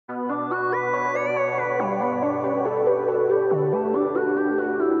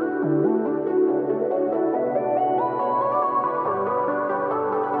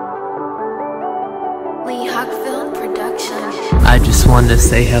wanna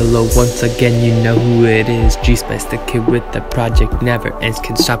say hello once again, you know who it is. G-Spice, the kid with the project never ends,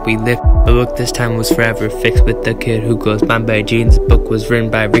 can't stop, we live. The look this time was forever fixed with the kid who goes by Jeans. The book was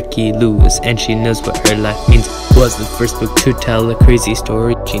written by Ricky Lewis, and she knows what her life means. Was the first book to tell a crazy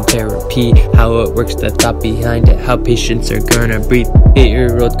story, gene therapy, how it works, the thought behind it, how patients are gonna breathe.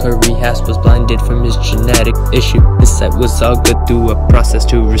 8-year-old Corey Haas was blinded from his genetic issue. His sight was all good through a process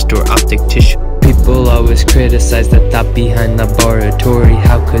to restore optic tissue. People always criticize the thought behind laboratory.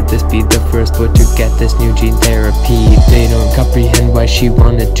 How could this be the first boy to get this new gene therapy? They don't comprehend why she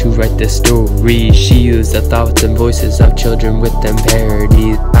wanted to write this story. She used the thoughts and voices of children with them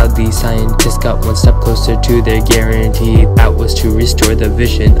parodies. How these scientists got one step closer to their guarantee. That was to restore the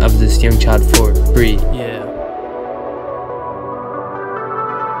vision of this young child for free. Yeah.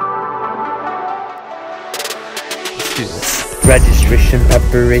 Let's do this. Registration,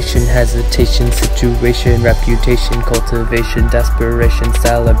 preparation, hesitation, situation, reputation, cultivation, desperation,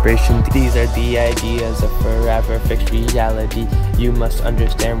 celebration. These are the ideas of forever fixed reality. You must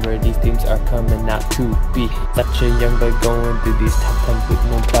understand where these themes are coming out to be. Such a young boy going through these tough times with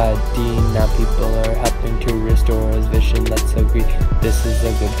nobody. Now people are helping to restore his vision, let's agree. This is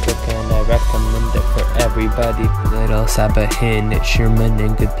a good book and I recommend it for everybody. Little Sabahin, it's Sherman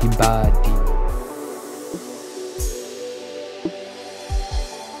and Good Peabody.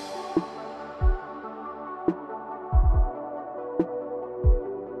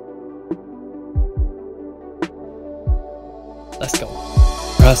 Let's go.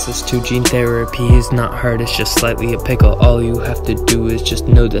 Process to gene therapy is not hard, it's just slightly a pickle. All you have to do is just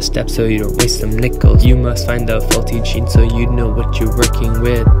know the steps so you don't waste some nickels. You must find the faulty gene so you know what you're working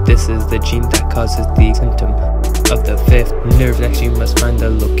with. This is the gene that causes the symptom of the fifth nerve. Next you must find the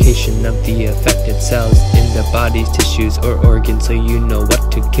location of the affected cells in the body's tissues or organs so you know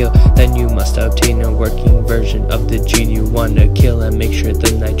what to kill. Then you must obtain a working version of the gene you want to kill and make sure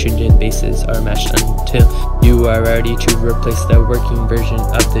the nitrogen bases are matched until you are ready to replace the working version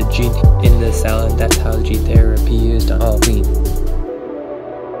of the gene in the cell, and that's how gene therapy is done. All clean.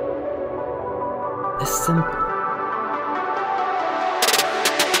 It's simple.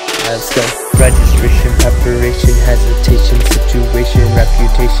 Let's go. Registration, preparation, hesitation, situation,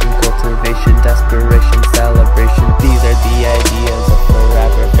 reputation, cultivation, desperation, celebration. These are the ideas of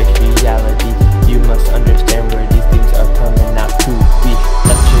forever fixed reality. You must understand where these things are coming out to be.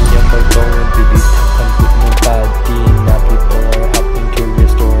 Such a young boy going through these tough times with nobody. Now people are helping to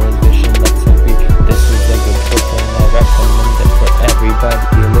restore his vision, let's agree. This is a good book and I recommend it for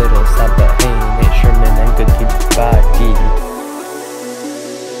everybody. Little Sabahin, it's Sherman and Good Peabody.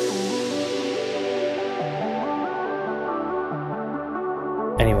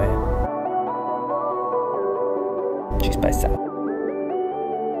 Anyway, G-Spice out.